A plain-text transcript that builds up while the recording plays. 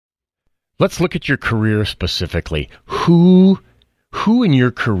Let's look at your career specifically. Who in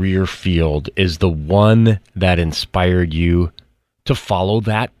your career field is the one that inspired you to follow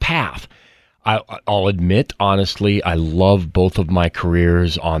that path? I'll admit, honestly, I love both of my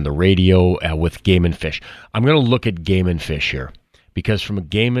careers on the radio with Game and Fish. I'm going to look at Game and Fish here because from a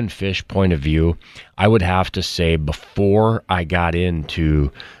Game and Fish point of view, I would have to say before I got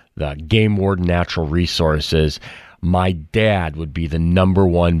into the Game Warden Natural Resources, my dad would be the number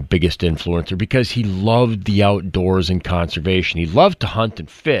one biggest influencer because he loved the outdoors and conservation. He loved to hunt and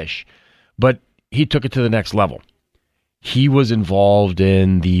fish, but he took it to the next level. He was involved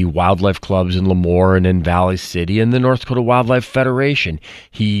in the wildlife clubs in Lemoore and in Valley City and the North Dakota Wildlife Federation.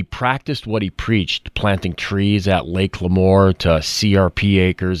 He practiced what he preached, planting trees at Lake Lemoore to CRP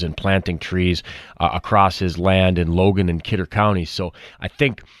acres and planting trees across his land in Logan and Kidder counties. So I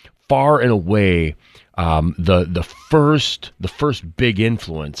think far and away, the first big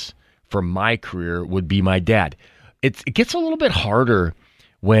influence for my career would be my dad. It gets a little bit harder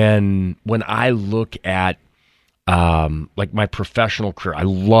when I look at like my professional career. I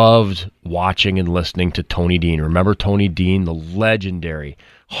loved watching and listening to Tony Dean. Remember Tony Dean, the legendary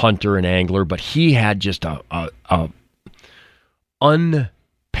hunter and angler, but he had just a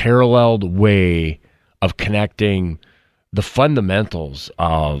unparalleled way of connecting the fundamentals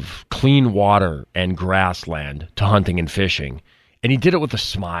of clean water and grassland to hunting and fishing. And he did it with a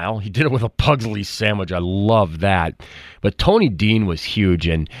smile. He did it with a Pugsley sandwich. I love that. But Tony Dean was huge,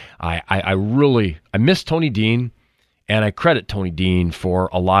 and I miss Tony Dean, and I credit Tony Dean for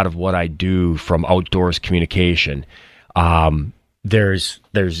a lot of what I do from outdoors communication. There's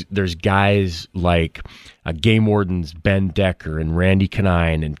guys like Game Wardens Ben Decker and Randy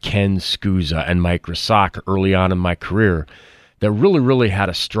Canine and Ken Scusa and Mike Rasaka early on in my career that really had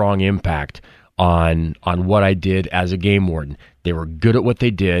a strong impact on what I did as a game warden. They were good at what they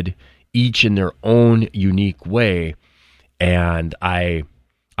did, each in their own unique way, and I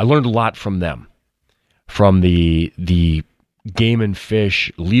learned a lot from them. From the Game and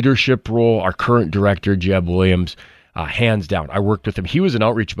Fish leadership role, our current director, Jeb Williams, hands down. I worked with him. He was an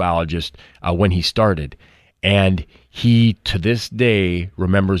outreach biologist when he started, and he, to this day,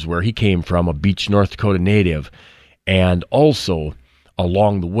 remembers where he came from, a Beach, North Dakota native, and also,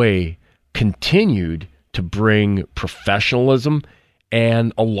 along the way, continued to bring professionalism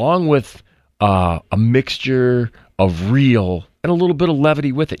and along with a mixture of real and a little bit of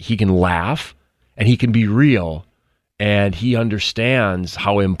levity with it. He can laugh and he can be real, and he understands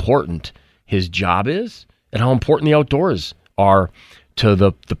how important his job is and how important the outdoors are to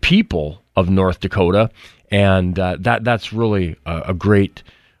the people of North Dakota. And that's really a great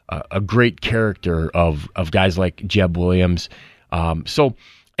character of guys like Jeb Williams. So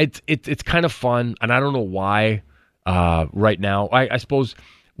it's kind of fun, and I don't know why right now. I suppose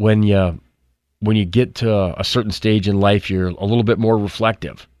when you get to a certain stage in life, you're a little bit more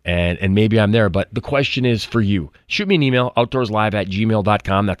reflective, and maybe I'm there. But the question is for you. Shoot me an email,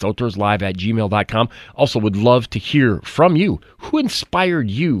 outdoorslive@gmail.com. That's outdoorslive@gmail.com. Also would love to hear from you. Who inspired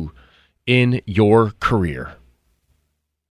you in your career?